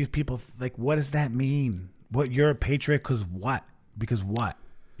seeing is these people like, what does that mean? What, you're a patriot because what? Because what?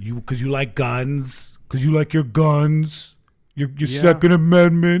 Because you like guns? Because you like your guns? Your Second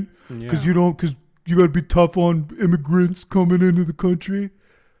Amendment? Because you got to be tough on immigrants coming into the country?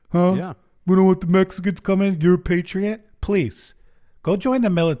 Huh? Yeah. We don't want the Mexicans coming. You're a patriot? Please, go join the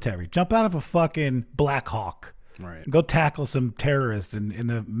military. Jump out of a fucking Black Hawk. Right. Go tackle some terrorists in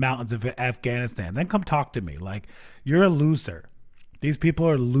the mountains of Afghanistan. Then come talk to me. Like, you're a loser. These people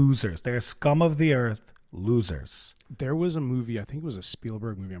are losers. They're scum of the earth. Losers. There was a movie, I think it was a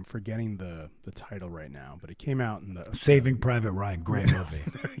Spielberg movie. I'm forgetting the title right now, but it came out in the Saving Private Ryan. Great movie.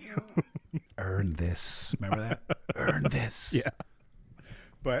 Earn this. Remember that? Earn this. Yeah.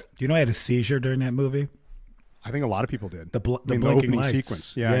 But do you know I had a seizure during that movie? I think a lot of people did. The blinking lights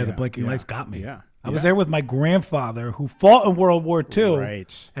sequence. The blinking lights got me. Yeah. I was there with my grandfather who fought in World War II.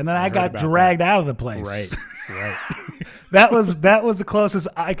 Right. And then I got dragged out of the place. Right. That was the closest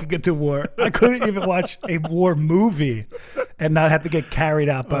I could get to war. I couldn't even watch a war movie and not have to get carried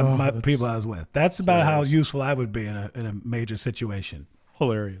out by people I was with. That's about how useful I would be in a major situation.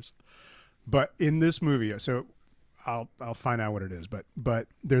 Hilarious. But in this movie, so I'll find out what it is, but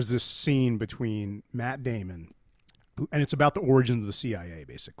there's this scene between Matt Damon, and it's about the origins of the CIA,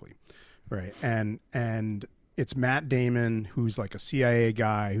 basically, right? And it's Matt Damon, who's like a CIA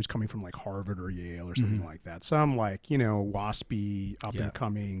guy who's coming from like Harvard or Yale or something like that. Some like, waspy, up and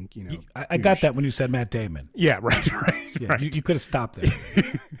coming, I got that when you said Matt Damon. Yeah, right. Yeah, right. You could have stopped there.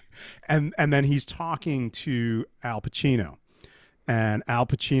 and then he's talking to Al Pacino. And Al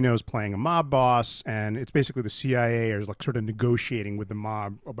Pacino's playing a mob boss, and it's basically the CIA is like sort of negotiating with the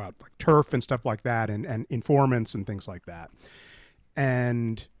mob about like turf and stuff like that, and informants and things like that.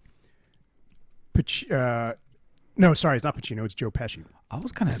 And no, sorry, it's not Pacino, it's Joe Pesci. I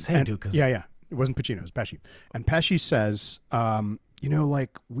was gonna say, dude, because yeah, it wasn't Pacino, it was Pesci. And Pesci says,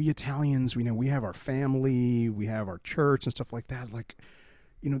 like we Italians, we have our family, we have our church and stuff like that, like.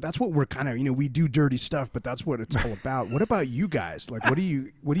 That's what we're kind of, we do dirty stuff, but that's what it's all about. What about you guys? Like, what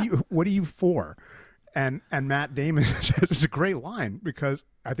are you for? And Matt Damon says it's a great line because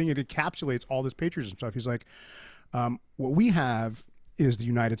I think it encapsulates all this patriotism stuff. He's like, what we have is the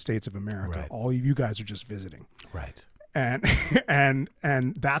United States of America. Right. All of you guys are just visiting. Right. And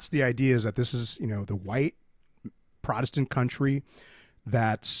that's the idea is that this is, the white Protestant country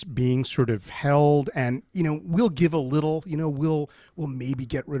that's being sort of held, and we'll give a little, we'll maybe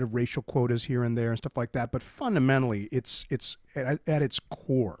get rid of racial quotas here and there and stuff like that, but fundamentally it's at its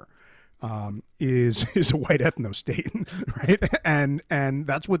core is a white ethno state, right? And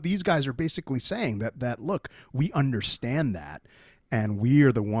that's what these guys are basically saying, that look, we understand that, and we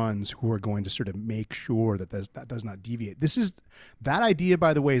are the ones who are going to sort of make sure that that does not deviate. That idea,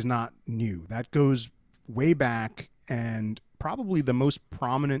 by the way, is not new. That goes way back, and probably the most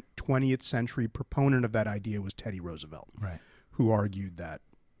prominent 20th century proponent of that idea was Teddy Roosevelt, Right. who argued that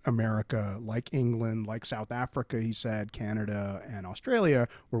America, like England, like South Africa, he said, Canada and Australia,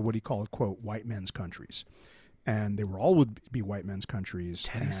 were what he called, quote, white men's countries. And they were all would be white men's countries.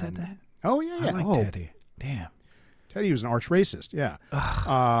 Teddy said that? Oh, yeah, yeah. I like Teddy. Damn. Teddy was an arch racist, yeah.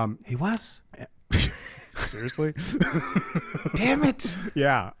 He was? Seriously? Damn it.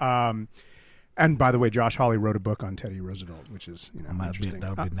 Yeah. And by the way, Josh Hawley wrote a book on Teddy Roosevelt, which is interesting.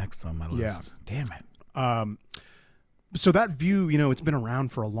 That'll be next on my list. Yeah. Damn it. So that view, it's been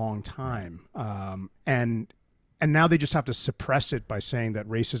around for a long time, and now they just have to suppress it by saying that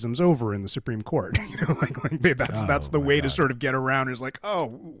racism's over in the Supreme Court. That's the way to sort of get around. Is like,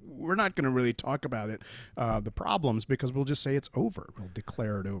 oh, we're not going to really talk about it, the problems, because we'll just say it's over. We'll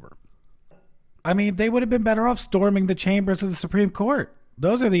declare it over. I mean, they would have been better off storming the chambers of the Supreme Court.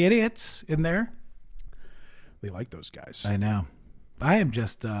 Those are the idiots in there. They like those guys. I know. I am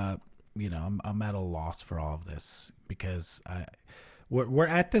just, I'm at a loss for all of this, because we're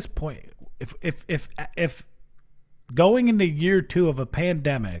at this point. If going into year 2 of a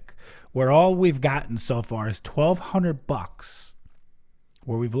pandemic, where all we've gotten so far is $1,200,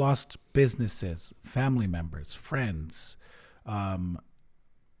 where we've lost businesses, family members, friends,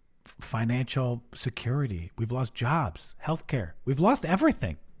 financial security, we've lost jobs, healthcare, we've lost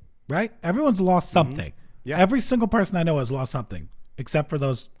everything, right? Everyone's lost something. Yeah. Every single person I know has lost something, except for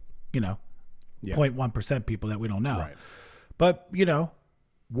those, 0.1% people that we don't know. Right. But,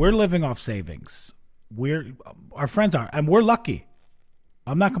 we're living off savings. Our friends are, and we're lucky.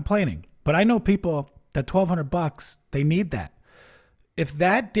 I'm not complaining, but I know people that $1,200, they need that. If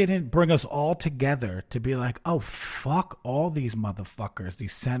that didn't bring us all together to be like, oh, fuck all these motherfuckers,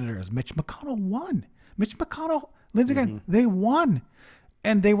 these senators. Mitch McConnell won. Mitch McConnell, Lindsey Graham, they won.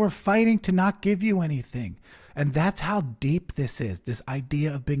 And they were fighting to not give you anything. And that's how deep this is, this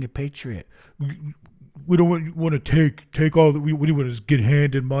idea of being a patriot. We don't want to take all, we want to just get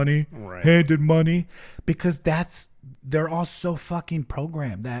handed money. Right. Handed money. Because they're all so fucking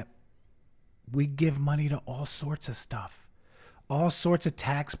programmed that we give money to all sorts of stuff. All sorts of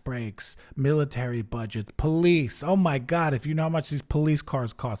tax breaks, military budgets, police. Oh my God, if you know how much these police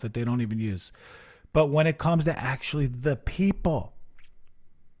cars cost that they don't even use. But when it comes to actually the people,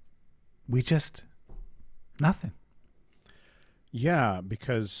 we just, nothing. Yeah,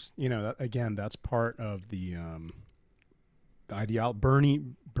 because, again, that's part of the ideology.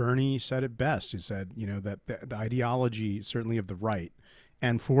 Bernie said it best. He said, that the ideology, certainly of the right,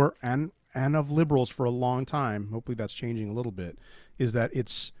 and of liberals for a long time, hopefully that's changing a little bit, is that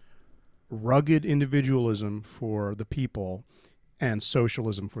it's rugged individualism for the people and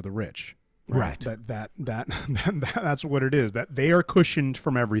socialism for the rich. Right. That's what it is. That they are cushioned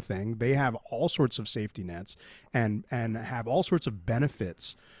from everything. They have all sorts of safety nets and have all sorts of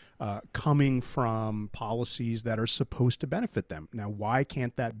benefits coming from policies that are supposed to benefit them. Now, why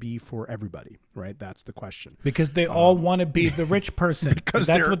can't that be for everybody? Right? That's the question. Because they all want to be the rich person. Because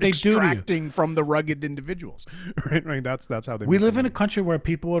that's they're what they do to you. extracting from the rugged individuals. Right? That's how they. We live in a country where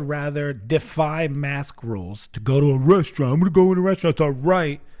people would rather defy mask rules to go to a restaurant. I'm going to go in a restaurant. It's all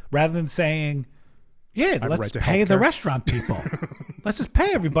right. Rather than saying, yeah, let's pay the restaurant people. Let's just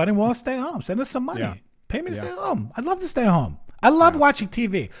pay everybody and we'll all stay home. Send us some money. Yeah. Pay me to stay home. I'd love to stay home. I love watching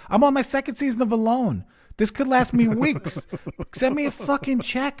TV. I'm on my 2nd season of Alone. This could last me weeks. Send me a fucking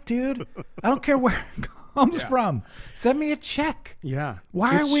check, dude. I don't care where it comes from. Send me a check. Yeah.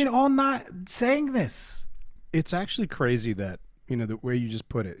 Why are we all not saying this? It's actually crazy that, the way you just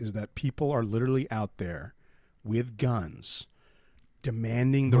put it is that people are literally out there with guns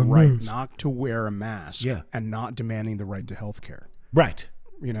demanding the right not to wear a mask and not demanding the right to health care. Right.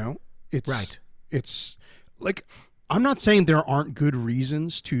 It's like, I'm not saying there aren't good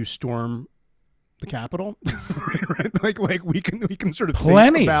reasons to storm the Capitol, right? Like we can sort of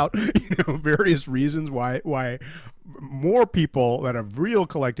think about various reasons why more people that have real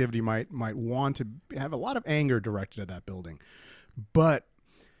collectivity might want to have a lot of anger directed at that building, but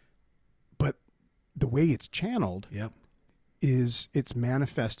the way it's channeled is it's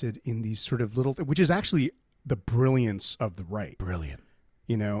manifested in these sort of little which is actually the brilliance of the right. Brilliant.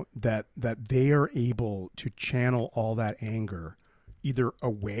 That they are able to channel all that anger either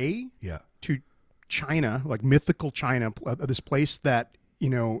away to China, like mythical China, this place that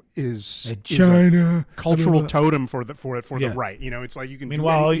is China a cultural totem for the Yeah. right. It's like you can.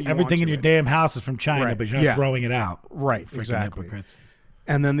 Meanwhile, do anything you everything want in to your it. damn house is from China, Right. but you're not Yeah. throwing it out. Right, Freaking exactly. hypocrites.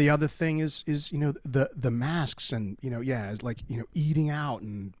 And then the other thing is the masks and it's like eating out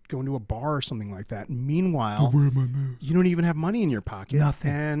and going to a bar or something like that. Meanwhile, you don't even have money in your pocket.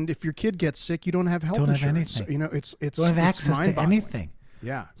 Nothing. And if your kid gets sick, you don't have health Don't have insurance. anything. It's Don't have access to mind-boggling. anything.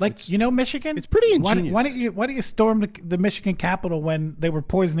 Yeah, Like it's- Michigan. it's pretty Why ingenious. don't you storm the Michigan Capitol when they were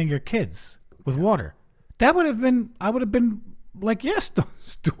poisoning your kids with water? That would have been. I would have been like, yes,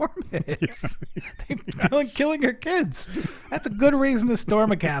 storm it. They're killing your kids. That's a good reason to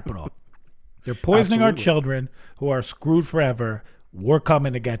storm a Capitol. They're poisoning our Absolutely. children who are screwed forever. We're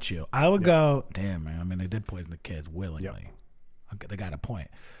coming to get you. I would go, damn, man. I mean, they did poison the kids willingly. Okay, they got a point.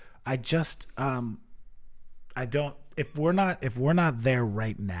 I just, I don't. If we're not there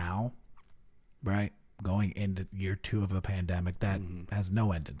right now, right, going into year 2 of a pandemic that has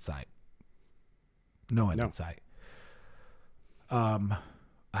no end in sight. No end in sight.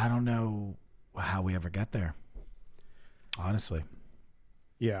 I don't know how we ever get there. Honestly.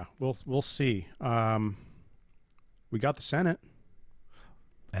 Yeah, we'll see. We got the Senate.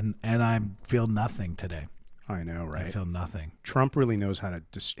 And I feel nothing today. I know, right? I feel nothing. Trump really knows how to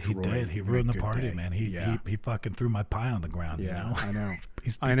destroy. He did. He even a ruined the good party, day. man. He fucking threw my pie on the ground. Yeah, You know? I know.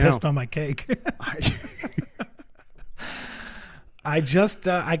 He I know. pissed on my cake. I just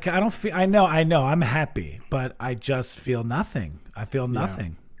I don't feel. I know. I'm happy, but I just feel nothing. I feel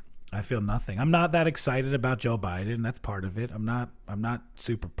nothing. I feel nothing. I'm not that excited about Joe Biden. That's part of it. I'm not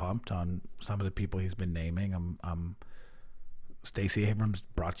super pumped on some of the people he's been naming. I'm Stacey Abrams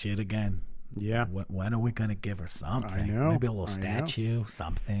brought shit again. Yeah. When are we gonna give her something? I know. Maybe a little I know. statue,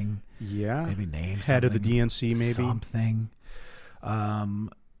 something. Yeah. Maybe name Head of the something, DNC, maybe. something. I'm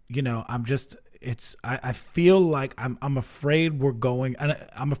just. I feel like I'm afraid we're going, and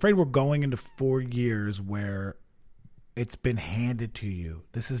I'm afraid we're going into 4 years where it's been handed to you.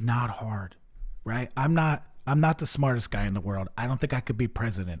 This is not hard, right? I'm not the smartest guy in the world. I don't think I could be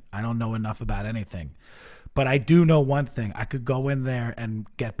president. I don't know enough about anything. But I do know one thing. I could go in there and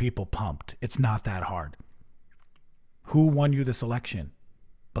get people pumped. It's not that hard. Who won you this election?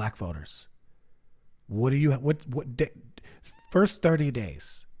 Black voters. What do you first 30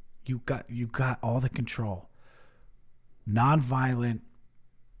 days? You got all the control. Nonviolent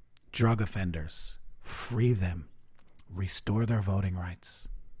drug offenders. Free them. Restore their voting rights.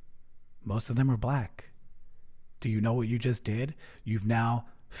 Most of them are black. Do you know what you just did? You've now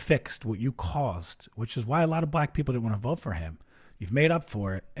fixed what you caused, which is why a lot of black people didn't want to vote for him. You've made up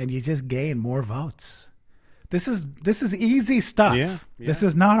for it, and you just gained more votes. This is easy stuff. Yeah. This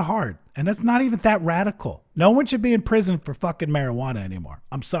is not hard, and it's not even that radical. No one should be in prison for fucking marijuana anymore.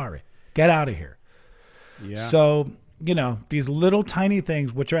 I'm sorry. Get out of here. Yeah. So, these little tiny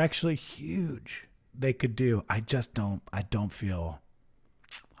things, which are actually huge, they could do. I don't feel,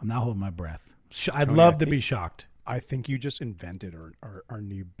 I'm not holding my breath. I'd love to be shocked. I think you just invented our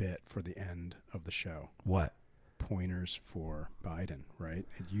new bit for the end of the show. What? Pointers for Biden, right?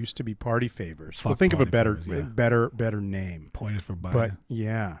 It used to be party favors. Fuck We'll think of a party better, favors, better name. Pointers for Biden.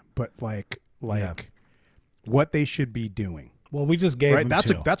 But what they should be doing. Well, we just gave Right? him that's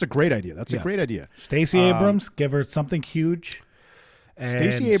two. a great idea. That's a Yeah. great idea. Stacey Abrams, give her something huge.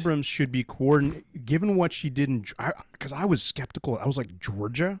 Stacey And- Abrams should be given what she did in, because I was skeptical. I was like,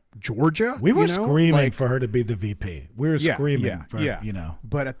 Georgia. We were You know? screaming Like, for her to be the VP. We were screaming for,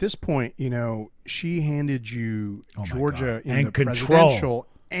 But at this point, she handed you Oh my Georgia God. in And the control. presidential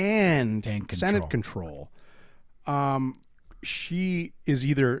and And Senate control. She is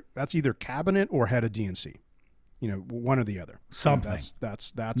that's either cabinet or head of DNC. One or the other. Something.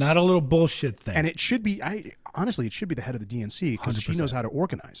 That's Not a little bullshit thing. and it should be. Honestly, it should be the head of the DNC because she 100%. knows how to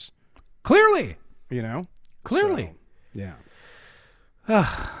organize. Clearly. So, yeah.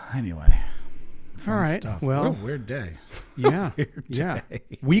 Anyway. All right. Stuff. Well, What a weird day. yeah, yeah.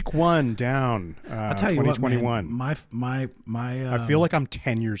 Week 1 down. I'll tell you what, 2021. man, my I feel like I'm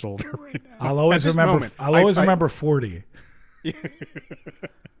 10 years older right now. I'll always At this remember. moment, I'll always I- remember 40.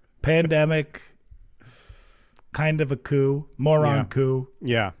 Pandemic. Kind of a coup. Moron Yeah. coup.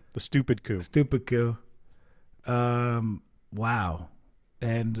 Yeah, the stupid coup. Stupid coup. Wow.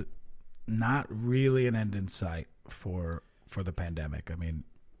 And not really an end in sight for the pandemic. I mean,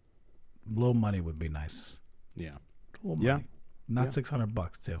 a little money would be nice. Yeah, A little Yeah. money. Not Yeah.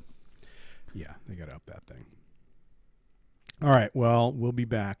 $600 too. yeah. They got to up that thing. All right. Well, we'll be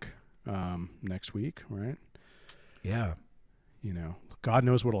back next week, right? Yeah. God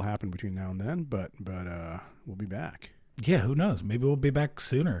knows what'll happen between now and then, but we'll be back. Yeah, who knows? Maybe we'll be back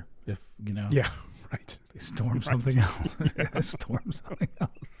sooner if, Yeah, Right. They storm something else. Storm something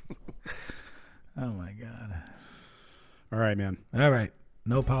else. Oh, my God. All right, man. All right.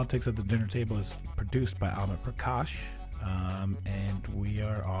 No Politics at the Dinner Table is produced by Amit Prakash. And we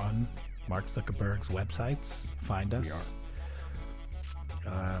are on Mark Zuckerberg's websites. Find us.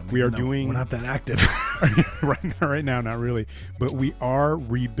 We are doing... We're not that active. right now, not really. But we are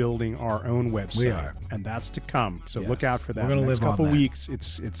rebuilding our own website. We are. And that's to come. So Yes. look out for that. We're gonna next live on couple that. weeks,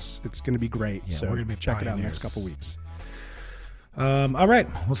 it's going to be great. Yeah, so we're gonna be check it out pioneers. next couple weeks. All right.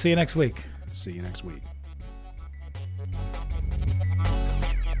 We'll see you next week. See you next week.